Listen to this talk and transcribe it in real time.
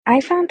I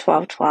found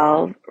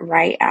 1212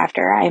 right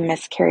after I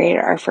miscarried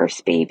our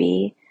first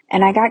baby,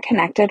 and I got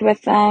connected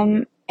with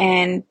them.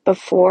 And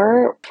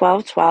before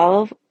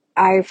 1212,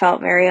 I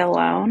felt very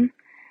alone.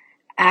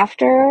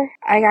 After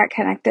I got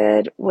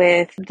connected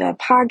with the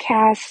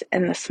podcast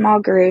and the small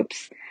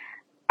groups,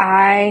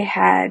 I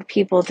had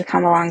people to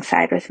come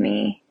alongside with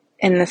me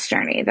in this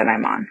journey that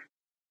I'm on.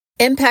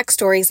 Impact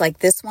stories like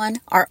this one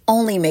are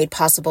only made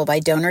possible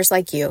by donors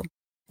like you.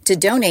 To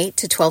donate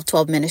to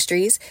 1212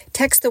 Ministries,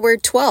 text the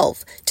word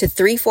 12 to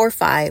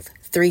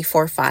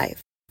 345-345.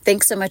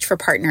 Thanks so much for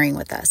partnering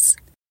with us.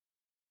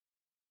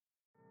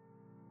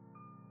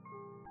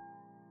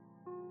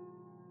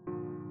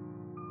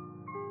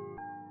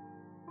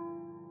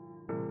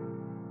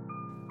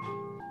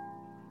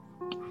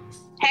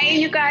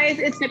 Hey, you guys,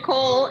 it's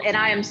Nicole, and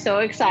I am so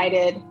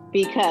excited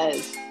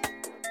because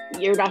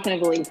you're not going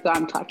to believe who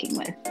I'm talking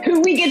with, who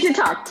we get to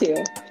talk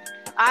to.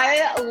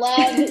 I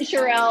love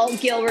Sherelle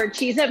Gilbert.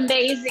 She's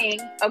amazing,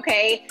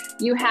 okay?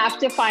 You have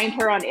to find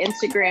her on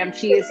Instagram.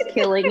 She is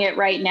killing it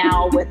right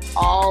now with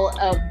all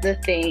of the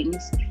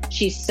things.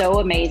 She's so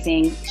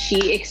amazing.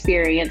 She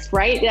experienced,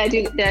 right?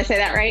 Did I say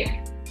that right?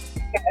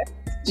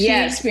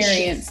 Yes.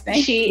 Experienced. Thank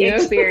you. She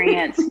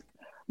experienced.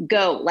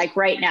 Go, like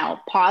right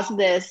now, pause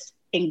this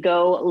and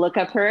go look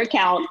up her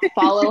account,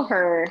 follow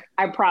her.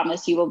 I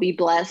promise you will be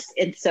blessed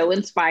and so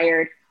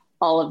inspired,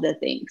 all of the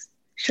things.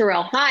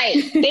 Sherelle,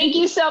 hi. Thank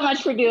you so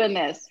much for doing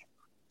this.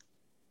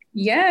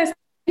 Yes.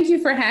 Thank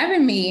you for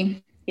having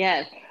me.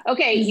 Yes.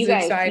 Okay. You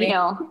guys, exciting. You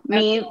know,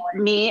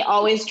 me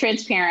always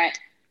transparent.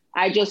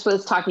 I just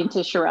was talking to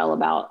Sherelle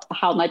about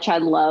how much I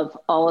love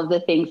all of the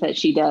things that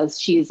she does.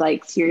 She's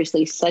like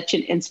seriously such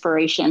an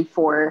inspiration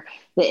for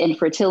the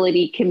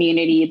infertility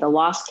community, the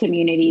lost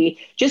community,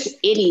 just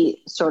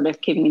any sort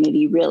of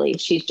community, really.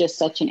 She's just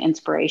such an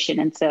inspiration.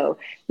 And so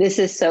this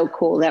is so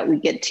cool that we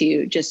get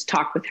to just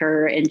talk with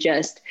her and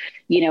just,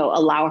 you know,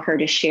 allow her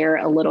to share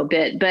a little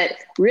bit. But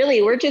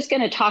really, we're just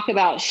going to talk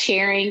about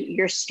sharing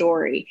your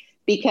story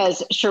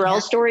because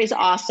Sherelle's story is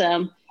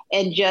awesome.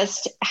 And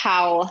just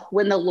how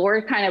when the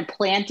Lord kind of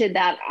planted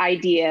that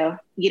idea,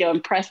 you know,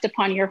 impressed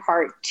upon your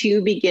heart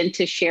to begin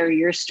to share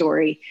your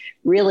story,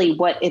 really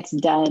what it's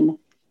done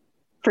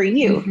for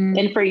you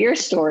and for your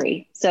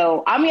story.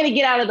 So I'm going to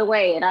get out of the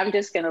way and I'm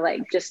just going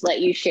to just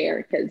let you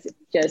share because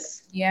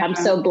I'm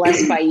so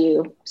blessed by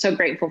you. So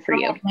grateful for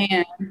you.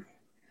 Man.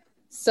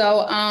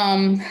 So,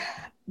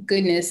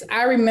 goodness,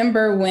 I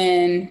remember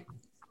when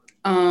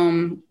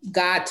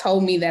God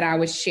told me that I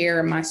would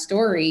share my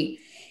story.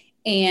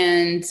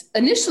 And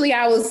initially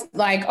I was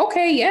like,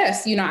 okay,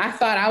 yes. You know, I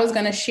thought I was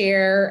going to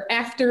share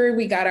after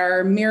we got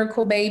our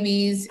miracle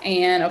babies.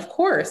 And of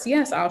course,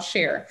 yes, I'll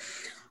share.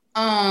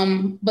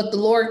 But the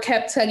Lord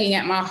kept tugging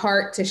at my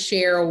heart to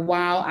share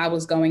while I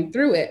was going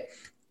through it.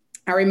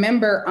 I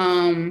remember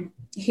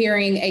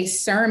hearing a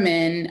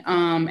sermon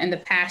and the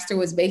pastor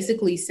was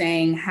basically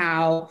saying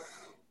how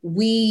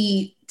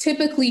we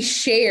typically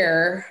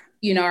share,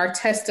 you know, our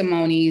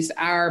testimonies,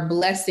 our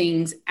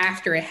blessings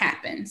after it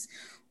happens.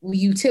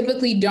 You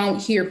typically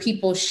don't hear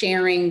people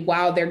sharing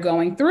while they're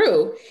going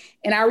through.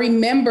 And I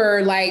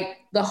remember like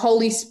the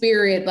Holy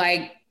Spirit,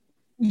 like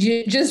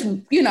just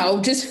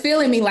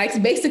feeling me, like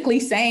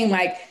basically saying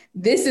like,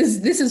 this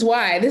is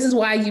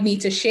why you need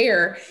to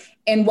share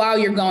and while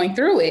you're going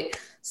through it.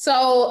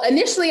 So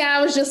initially I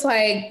was just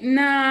like,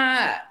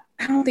 nah,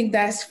 I don't think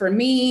that's for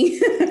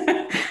me.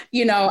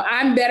 You know,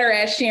 I'm better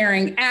at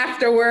sharing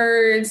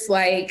afterwards.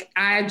 Like,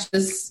 I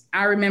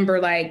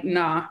remember like,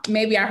 nah,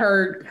 maybe I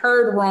heard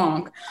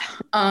wrong.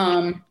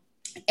 And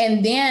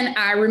then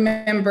I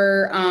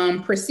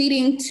remember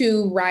proceeding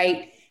to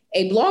write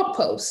a blog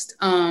post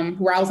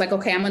where I was like,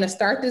 okay, I'm going to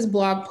start this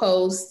blog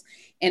post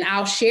and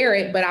I'll share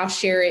it, but I'll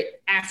share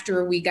it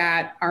after we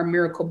got our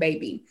miracle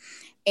baby.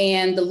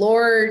 And the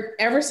Lord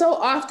ever so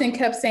often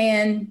kept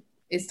saying,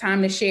 it's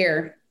time to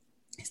share.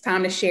 It's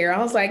time to share.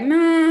 I was like,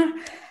 nah,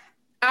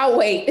 I'll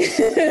wait.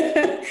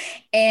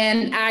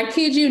 And I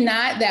kid you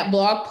not, that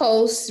blog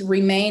post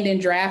remained in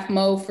draft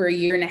mode for a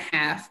year and a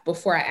half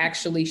before I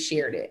actually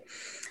shared it.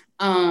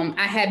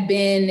 I had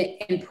been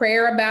in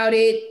prayer about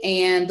it,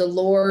 and the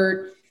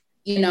Lord,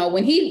 you know,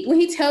 when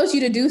he tells you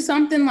to do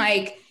something,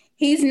 like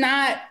he's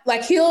not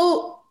like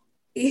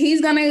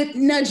he's going to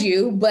nudge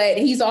you, but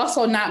he's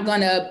also not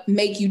going to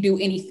make you do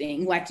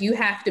anything. Like you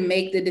have to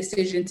make the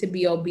decision to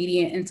be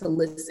obedient and to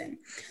listen.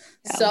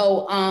 Yeah.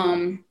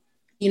 So,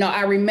 you know,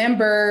 I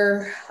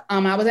remember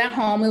I was at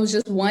home. It was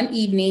just one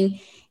evening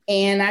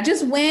and I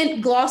just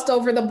glossed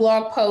over the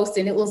blog post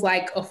and it was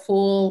like a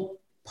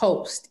full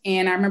post.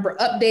 And I remember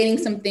updating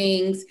some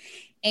things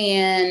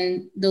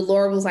and the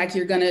Lord was like,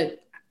 you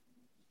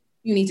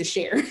need to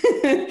share.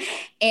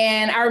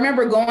 And I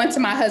remember going to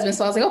my husband.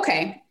 So I was like,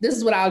 okay, this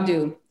is what I'll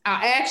do.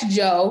 I'll ask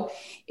Joe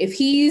if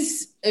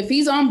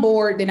he's on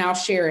board, then I'll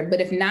share it.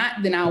 But if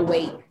not, then I'll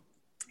wait.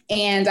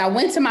 And I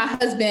went to my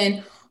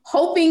husband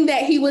hoping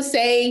that he would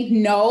say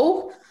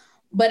no.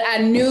 but I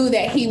knew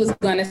that he was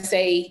going to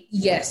say,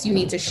 yes, you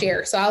need to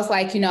share. So I was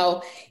like,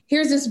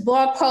 here's this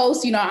blog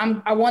post,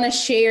 I want to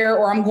share,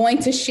 or I'm going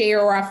to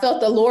share, or I felt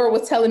the Lord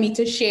was telling me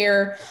to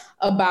share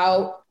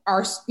about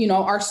our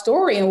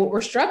story and what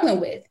we're struggling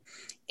with.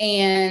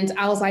 And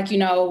I was like,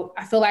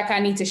 I feel like I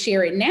need to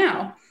share it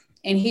now.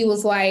 And he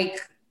was like,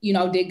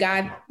 did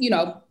God,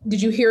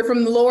 did you hear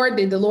from the Lord?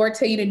 Did the Lord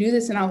tell you to do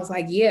this? And I was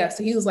like, yeah.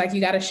 So he was like, you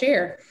got to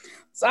share.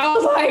 So I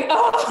was like,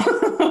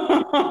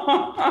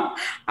 oh,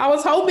 I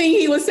was hoping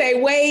he would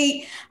say,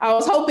 wait. I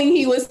was hoping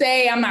he would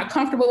say, I'm not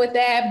comfortable with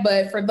that.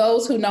 But for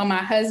those who know my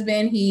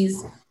husband,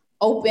 he's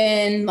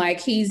open. Like,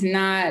 he's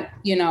not,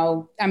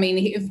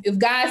 if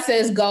God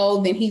says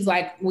go, then he's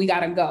like, we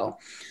got to go.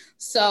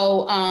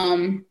 So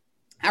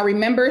I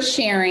remember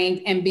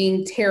sharing and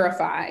being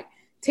terrified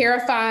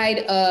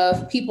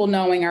of people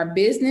knowing our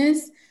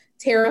business,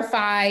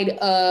 terrified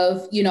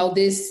of,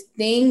 this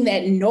thing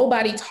that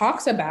nobody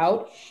talks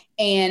about.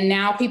 And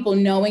now people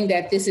knowing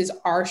that this is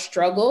our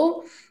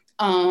struggle,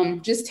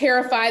 just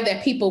terrified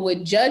that people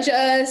would judge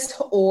us,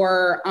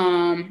 or,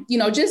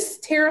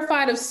 just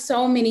terrified of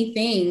so many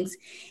things.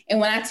 And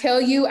when I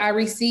tell you, I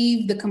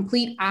received the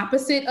complete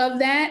opposite of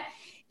that.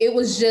 It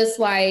was just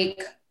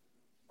like,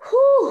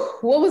 whew,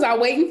 what was I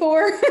waiting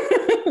for?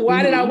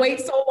 Why did I wait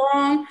so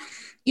long?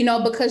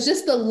 Because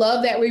just the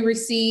love that we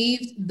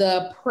received,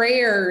 the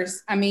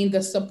prayers,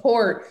 the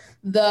support,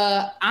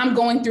 I'm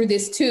going through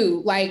this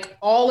too. Like,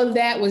 all of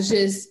that was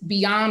just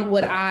beyond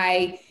what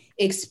I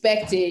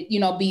expected,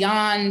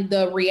 beyond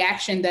the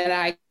reaction that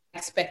I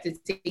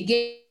expected to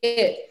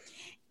get.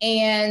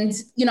 And,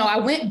 I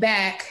went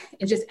back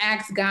and just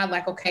asked God,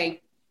 like,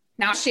 okay,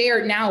 now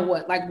share, now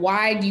what? Like,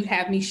 why do you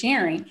have me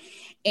sharing?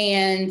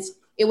 And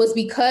it was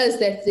because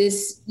that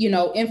this,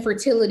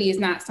 infertility is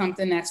not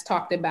something that's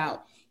talked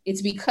about.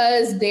 It's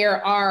because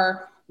there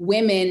are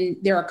women,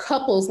 there are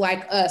couples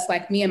like us,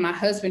 like me and my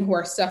husband, who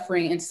are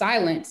suffering in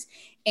silence.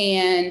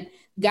 And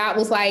God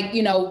was like,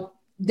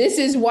 this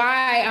is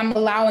why I'm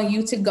allowing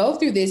you to go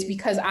through this,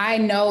 because I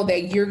know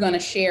that you're going to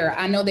share.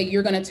 I know that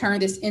you're going to turn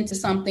this into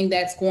something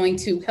that's going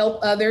to help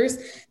others,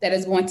 that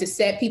is going to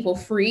set people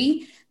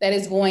free, that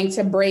is going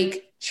to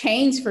break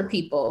chains for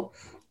people.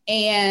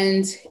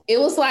 And it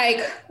was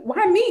like,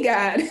 why me,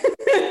 God?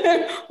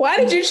 Why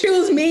did you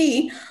choose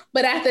me?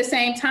 But at the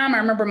same time, I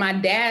remember my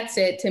dad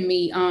said to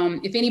me,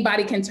 if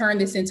anybody can turn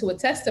this into a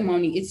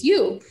testimony, it's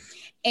you.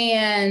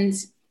 And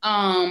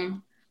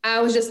I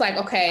was just like,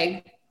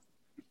 okay.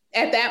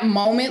 At that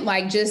moment,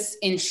 like, just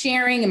in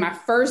sharing in my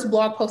first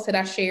blog post that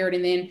I shared,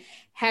 and then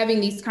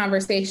having these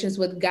conversations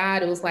with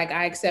God, it was like,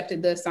 I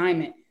accepted the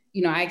assignment.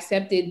 I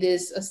accepted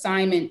this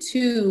assignment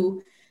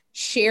to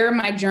share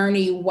my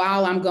journey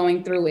while I'm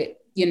going through it.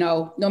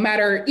 No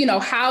matter,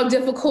 how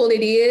difficult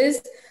it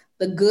is,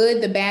 the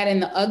good, the bad, and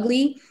the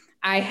ugly,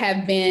 I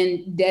have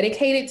been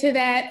dedicated to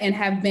that, and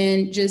have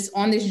been just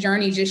on this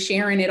journey, just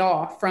sharing it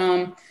all,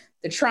 from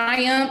the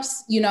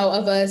triumphs,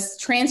 of us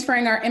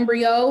transferring our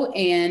embryo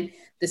and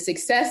the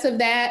success of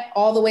that,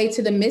 all the way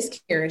to the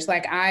miscarriage.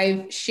 Like,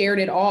 I've shared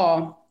it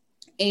all.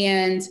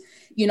 And,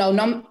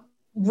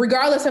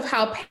 regardless of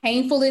how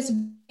painful it's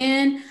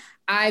been,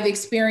 I've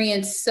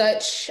experienced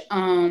such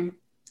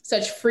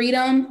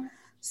freedom,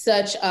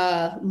 such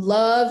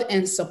love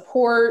and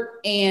support,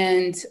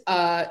 and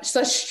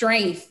such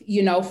strength,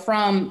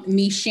 from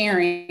me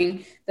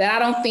sharing, that I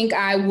don't think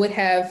I would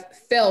have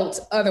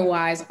felt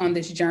otherwise on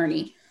this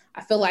journey.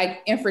 I feel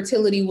like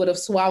infertility would have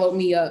swallowed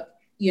me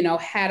up,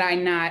 had I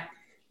not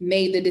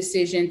made the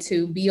decision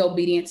to be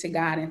obedient to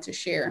God and to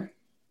share.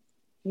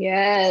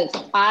 Yes,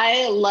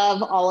 I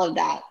love all of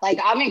that. Like,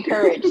 I'm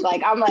encouraged.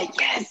 Like, I'm like,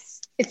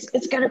 yes,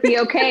 it's going to be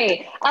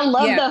okay. I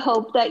love the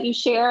hope that you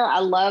share. I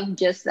love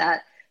just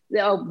that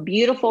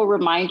beautiful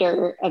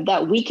reminder of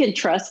that we can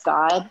trust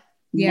God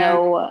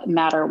no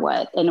matter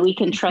what. And we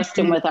can trust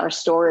him with our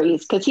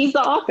stories, because he's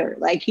the author.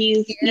 Like, he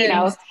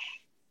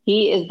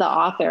is the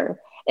author.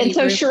 And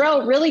so,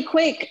 Sherelle, really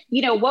quick,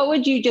 what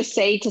would you just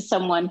say to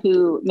someone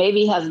who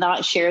maybe has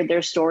not shared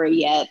their story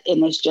yet,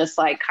 and is just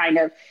like kind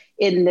of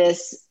in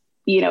this,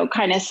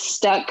 kind of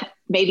stuck,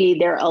 maybe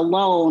they're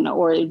alone,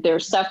 or they're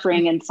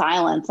suffering in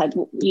silence? Like,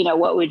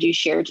 what would you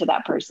share to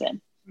that person?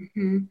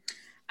 Mm-hmm.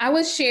 I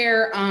would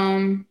share,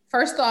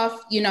 first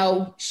off,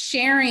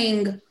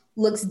 sharing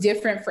looks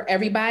different for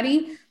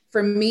everybody.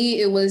 For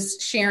me, it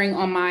was sharing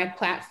on my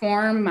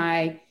platform,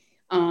 my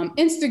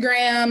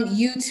Instagram,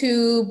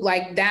 YouTube,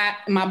 like that,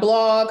 my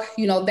blog,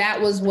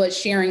 that was what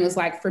sharing was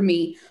like for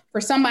me.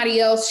 For somebody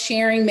else,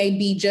 sharing may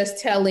be just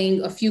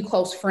telling a few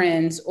close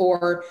friends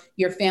or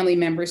your family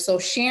members. So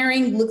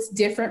sharing looks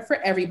different for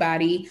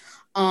everybody.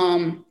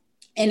 And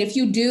if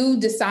you do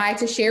decide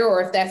to share,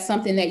 or if that's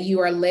something that you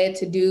are led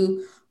to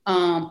do,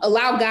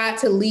 allow God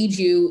to lead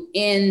you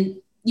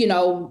in,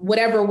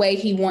 whatever way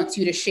he wants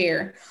you to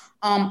share.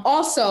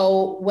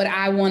 Also, what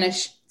I want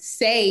to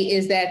say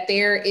is that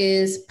there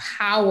is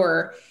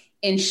power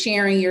in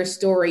sharing your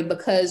story,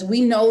 because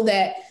we know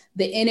that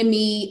the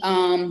enemy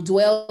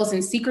dwells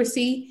in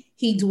secrecy.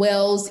 He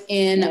dwells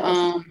in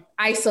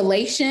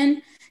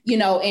isolation.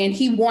 and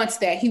he wants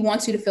that. He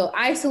wants you to feel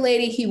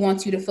isolated. He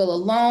wants you to feel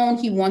alone.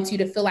 He wants you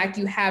to feel like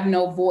you have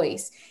no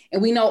voice.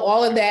 And we know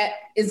all of that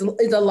is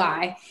a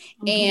lie.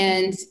 Mm-hmm.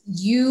 And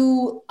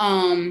you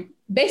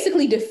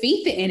basically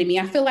defeat the enemy.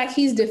 I feel like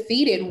he's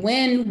defeated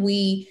when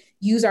we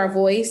use our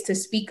voice to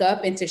speak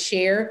up and to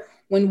share,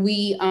 when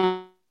we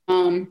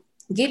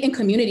get in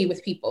community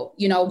with people.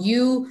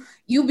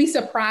 You'll be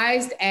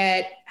surprised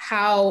at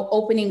how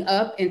opening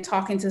up and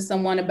talking to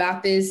someone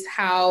about this,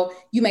 how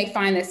you may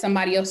find that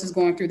somebody else is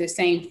going through the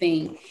same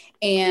thing.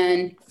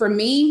 And for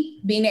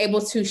me, being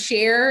able to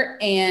share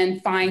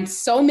and find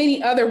so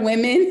many other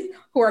women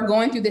who are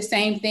going through the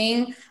same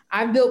thing,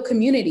 I've built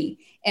community.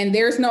 And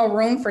there's no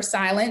room for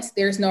silence.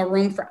 There's no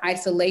room for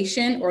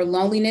isolation or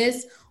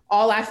loneliness.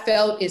 All I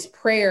felt is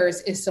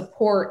prayers, is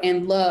support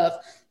and love.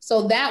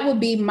 So that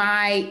would be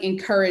my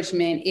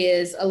encouragement,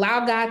 is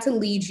allow God to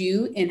lead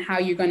you in how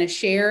you're going to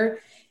share.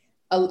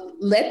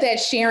 Let that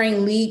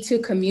sharing lead to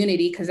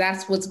community, because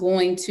that's what's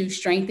going to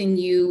strengthen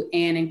you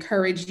and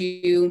encourage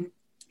you,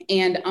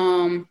 and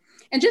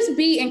just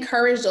be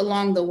encouraged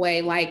along the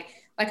way. Like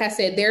I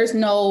said, there's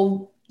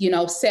no,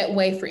 set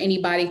way for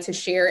anybody to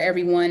share.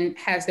 Everyone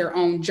has their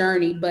own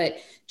journey, but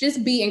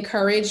just be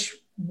encouraged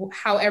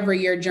however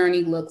your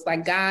journey looks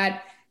like. God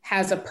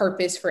has a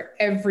purpose for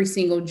every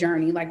single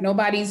journey. Like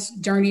nobody's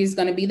journey is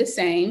going to be the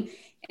same,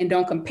 and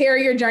don't compare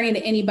your journey to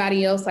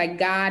anybody else. Like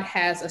God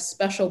has a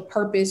special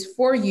purpose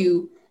for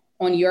you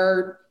on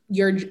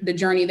the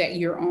journey that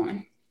you're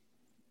on.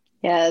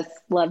 Yes.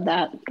 Love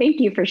that. Thank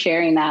you for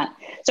sharing that.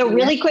 So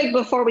really quick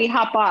before we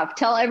hop off,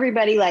 tell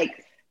everybody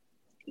like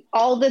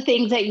all the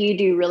things that you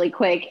do really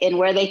quick and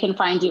where they can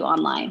find you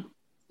online.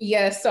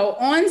 Yes. So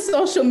on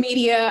social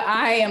media,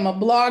 I am a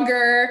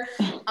blogger,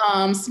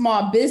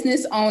 small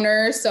business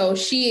owner. So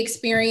She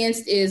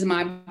Experienced is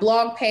my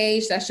blog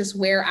page. That's just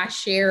where I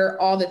share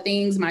all the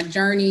things, my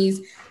journeys,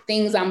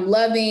 things I'm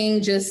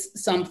loving, just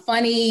some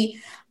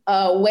funny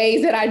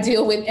ways that I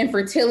deal with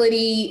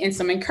infertility and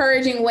some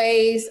encouraging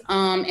ways.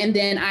 And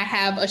then I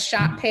have a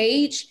shop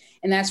page,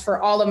 and that's for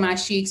all of my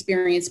She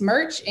Experienced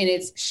merch, and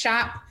it's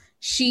Shop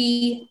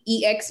She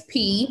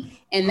EXP.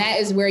 And that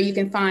is where you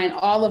can find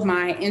all of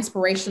my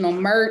inspirational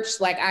merch.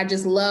 Like I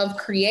just love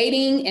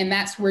creating, and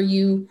that's where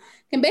you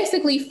can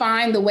basically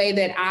find the way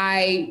that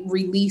I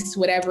release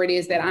whatever it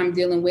is that I'm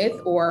dealing with,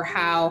 or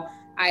how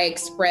I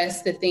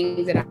express the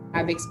things that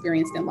I've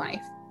experienced in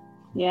life.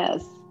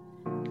 Yes.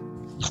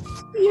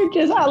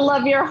 I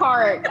love your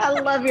heart. I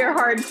love your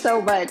heart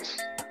so much.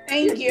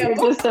 Thank you. You're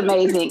just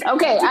amazing.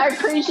 Okay. I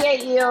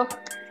appreciate you.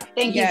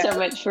 Thank you so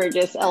much for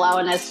just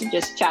allowing us to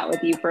just chat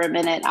with you for a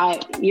minute.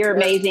 You're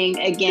amazing.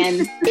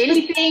 Again,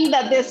 anything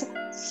that this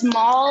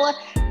small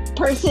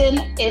person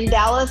in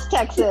Dallas,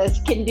 Texas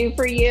can do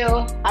for you,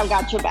 I've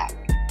got your back.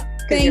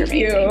 Thank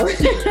you.